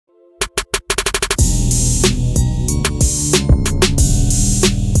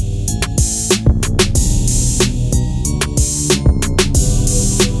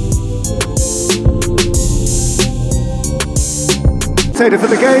commentator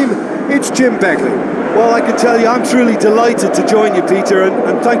for the game, it's Jim Begley. Well, I can tell you I'm truly delighted to join you, Peter,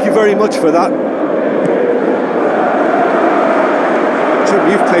 and thank you very much for that.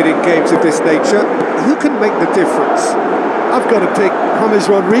 Jim, you've played in games of this nature. Who can make the difference? I've got to pick James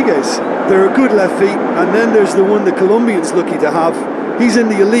Rodriguez. They're a good left feet, and then there's the one the Colombian's lucky to have. He's in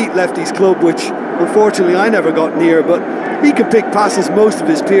the elite lefties club, which unfortunately I never got near, but he can pick passes most of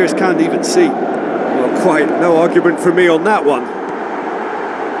his peers can't even see. Well, quite no argument from me on that one.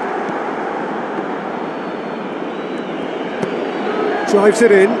 Drives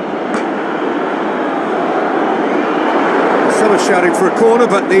it in. Some are shouting for a corner,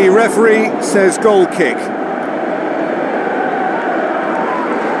 but the referee says goal kick.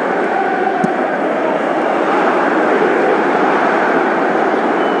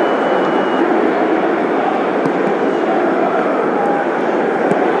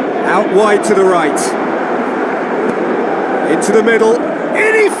 Out wide to the right. Into the middle.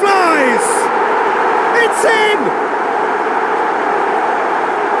 In he flies! It's in!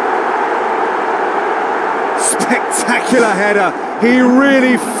 Spectacular header. He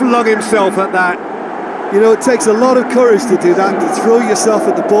really flung himself at that. You know, it takes a lot of courage to do that, to throw yourself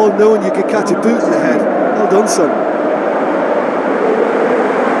at the ball knowing you could catch a boot in the head. Well done, son.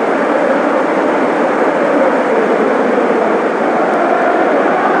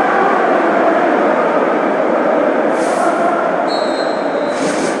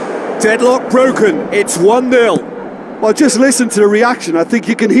 Deadlock broken. It's 1-0. Well, just listen to the reaction. I think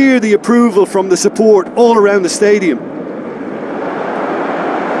you can hear the approval from the support all around the stadium.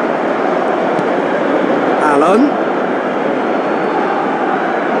 Allen.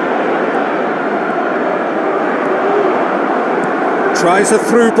 Tries a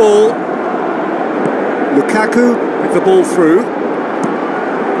through ball. Lukaku with the ball through.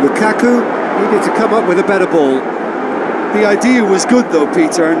 Lukaku needed to come up with a better ball. The idea was good though,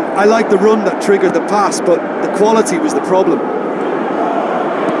 Peter, and I like the run that triggered the pass, but the quality was the problem.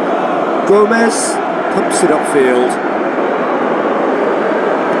 Gomez pumps it upfield.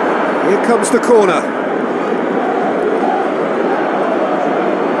 Here comes the corner.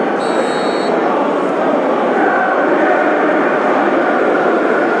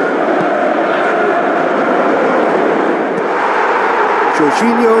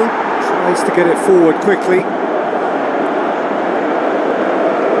 Jorginho tries to get it forward quickly.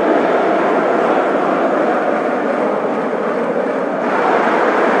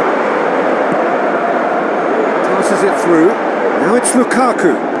 It through. Now it's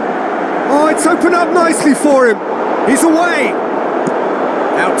Lukaku. Oh, it's opened up nicely for him. He's away.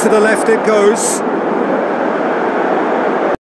 Out to the left it goes.